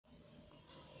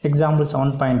Example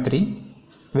 7.3.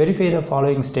 Verify the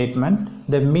following statement.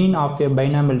 The mean of a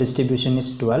binomial distribution is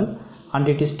 12 and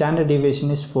its standard deviation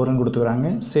is 4 ன்னு கொடுத்துறாங்க.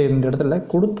 So இந்த இடத்துல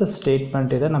கொடுத்த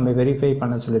statement இதை நம்ம வெரிஃபை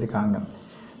பண்ண சொல்லியிருக்காங்க.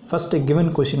 ஃபஸ்ட்டு கிவன்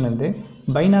கொஷின் வந்து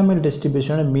பைனாமியல்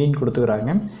டிஸ்ட்ரிபியூஷனோட மீன்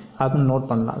கொடுத்துக்கிறாங்க. அதை நோட்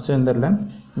பண்ணலாம். ஸோ இந்த இடத்துல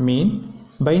மீன்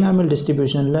பைனாமியல்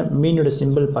டிஸ்ட்ரிபியூஷனில் மீனோட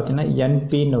சிம்பிள் பார்த்தீங்கன்னா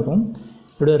என்பின்னு வரும்.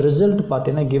 இதோட ரிசல்ட்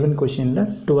பார்த்தீங்கன்னா கிவன் கொஷினில்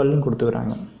 12ன்னு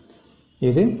கொடுத்துக்கிறாங்க.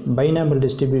 இது binomial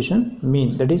distribution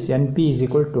mean, that is NP is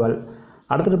equal 12.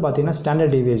 அடுத்தது பார்த்தீங்கன்னா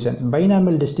standard deviation.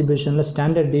 Binomial டிஸ்ட்ரிபியூஷனில்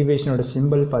standard டீவியேஷனோட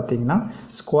simple பார்த்தீங்கன்னா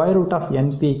ஸ்கொயர் ரூட் ஆஃப்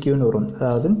NPQன்னு வரும்.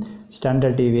 அதாவது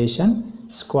standard deviation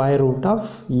square root of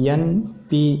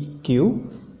NPQ.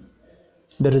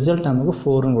 இந்த ரிசல்ட் நமக்கு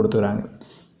 4ன்னு கொடுத்துக்கிறாங்க.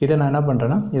 இதை நான் என்ன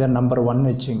பண்ணுறேன்னா இதை நம்பர் 1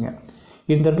 வச்சுங்க.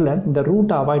 இந்த இடத்துல இந்த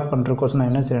ரூட்டை அவாய்ட் பண்ணுறக்கோசம்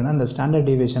நான் என்ன செய்யறேன்னா இந்த ஸ்டாண்டர்ட்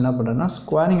டீவியேஷன் என்ன பண்ணுறேன்னா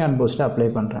ஸ்கொயரிங் ஆன் போஸ்ட்டை அப்ளை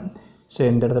பண்ணுறேன். ஸோ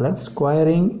இந்த இடத்துல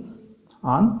ஸ்கொயரிங்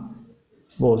ஆன்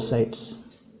போத் சைட்ஸ்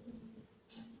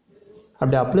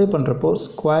அப்படி அப்ளை பண்ணுறப்போ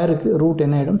ஸ்கொயருக்கு ரூட்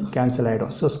என்ன ஆகிடும், கேன்சல்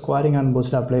ஆகிடும். ஸோ ஸ்கொயரிங் ஆன்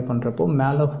போஸ்ட்டில் அப்ளை பண்ணுறப்போ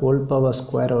மேலே ஹோல் பவர்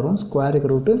ஸ்கொயர் வரும்,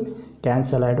 ஸ்கொயருக்கு ரூட்டு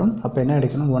கேன்சல் ஆகிடும். அப்போ என்ன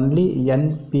எடுக்கணும், ஒன்லி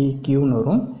NPQன்னு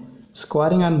வரும்.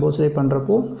 ஸ்கொயரிங் ஆன் போஸ்ட்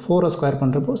பண்ணுறப்போ 4 ஸ்கொயர்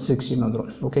பண்ணுறப்போ 16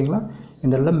 வந்துடும். ஓகேங்களா?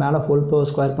 இந்த இடத்துல மேலே ஹோல் பவர்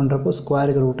ஸ்கொயர் பண்ணுறப்போ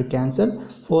ஸ்கொயருக்கு ரூட்டு கேன்சல்,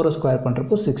 4 ஸ்கொயர்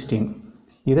பண்ணுறப்போ 16.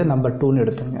 இதை நம்பர் 2ன்னு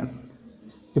எடுத்துங்க.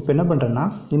 இப்போ என்ன பண்ணுறேன்னா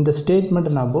இந்த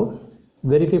ஸ்டேட்மெண்ட் நம்ம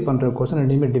வெரிஃபை பண்ணுறதுக்கோசம்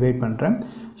ரெண்டுமே டிவைட் பண்ணுறேன்.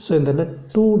 ஸோ இந்த இடத்துல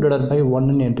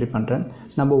 2/1ன்னு என்ட்ரி பண்ணுறேன்.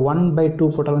 நம்ம 1/2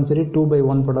 போட்டாலும் சரி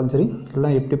 2/1 போட்டாலும் சரி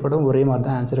எல்லாம் எப்படி போட்டாலும் ஒரே மாதிரி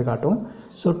தான் ஆன்சர் காட்டும்.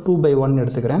 ஸோ 2/1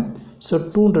 எடுத்துக்கிறேன். ஸோ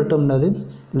 2 டேர்ம்னது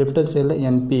லெஃப்ட் ஹேண்ட் சைடில்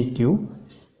NPQ,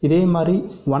 இதே மாதிரி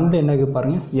 1ல் என்னக்கு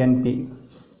பாருங்கள் NP,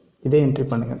 இதே என்ட்ரி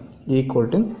பண்ணுங்கள். ஈக்குவல்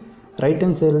டு ரைட்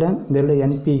ஹேண்ட் சைடில் இதில்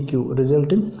NPQ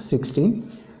ரிசல்ட்டு 16,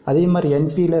 அதே மாதிரி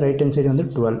NPயில் ரைட் ஹேண்ட் சைடு வந்து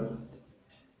 12.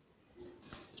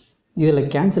 இதில்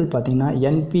கேன்சல் பார்த்தீங்கன்னா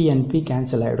NP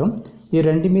கேன்சல் ஆகிடும். இது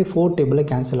ரெண்டுமே 4 டேபிளில்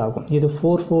கேன்சல் ஆகும். இது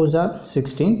 4 4s are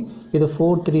 16, இது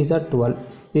 4 3s are 12.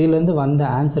 இதிலேருந்து வந்த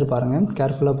ஆன்சர் பாருங்கள்,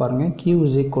 கேர்ஃபுல்லாக பாருங்கள். Q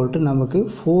is equal to நமக்கு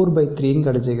 4/3ன்னு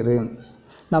கிடச்சிக்குது.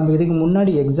 நம்ம இதுக்கு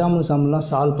முன்னாடி எக்ஸாம்பிள் சம்லாம்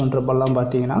சால்வ் பண்ணுறப்பெல்லாம்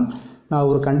பார்த்தீங்கன்னா நான்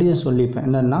ஒரு கண்டிஷன் சொல்லிப்பேன்.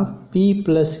 என்னென்னா P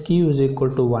 + Q is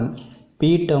equal to 1.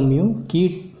 P டேர்மையும்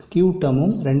Q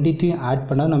டேர்மும் ரெண்டுத்தையும் ஆட்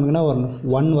பண்ணால் நமக்கு என்ன வரணும்,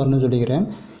 1 வரணும்னு சொல்லிக்கிறேன்.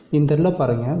 இந்த இடத்துல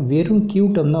பாருங்கள் வெறும் Q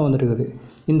டேர்ம் தான் வந்துருக்குது.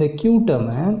 இந்த Q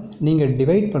டேர்மை நீங்கள்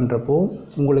டிவைட் பண்ணுறப்போ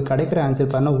உங்களுக்கு கிடைக்கிற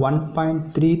ஆன்சர் பாருங்கள்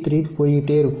 1.33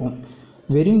 போய்கிட்டே இருக்கும்.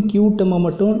 வெறும் Q டேர்மை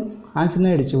மட்டும் ஆன்சர் தான்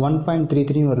ஆகிடுச்சு,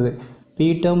 1.33 வருது. P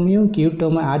டேர்மையும் Q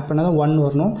டேர்மை ஆட் பண்ணால் தான் 1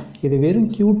 வரணும். இது வெறும்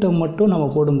Q டேர்ம் மட்டும் நம்ம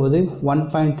போடும்போது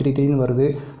 1.33ன்னு வருது.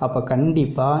 அப்போ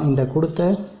கண்டிப்பாக இந்த கொடுத்த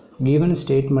கிவன்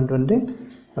ஸ்டேட்மெண்ட் வந்து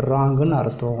ராங்குன்னு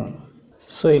அர்த்தம்.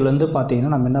 ஸோ இதில் வந்து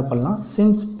பார்த்தீங்கன்னா நம்ம என்ன பண்ணலாம்,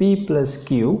 since P +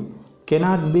 Q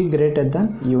cannot be greater than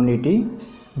unity,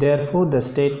 therefore the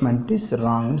statement is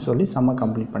wrong ன்னு சொல்லி சம்ம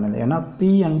கம்ப்ளீட் பண்ணல. ஏன்னா P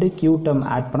and Q term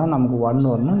add பண்ணால் நமக்கு 1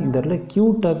 வரணும். இந்த இடத்துல Q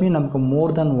டேர்மே நமக்கு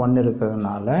மோர் தென் 1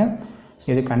 இருக்கிறதுனால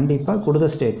இது கண்டிப்பாக கொடுத்த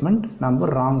ஸ்டேட்மெண்ட் நம்ம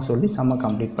ராங் சொல்லி சம்ம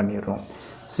கம்ப்ளீட் பண்ணிடுறோம்.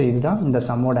 ஸோ இதுதான் இந்த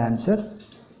சம்மோட ஆன்சர்.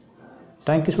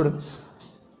 Thank you students.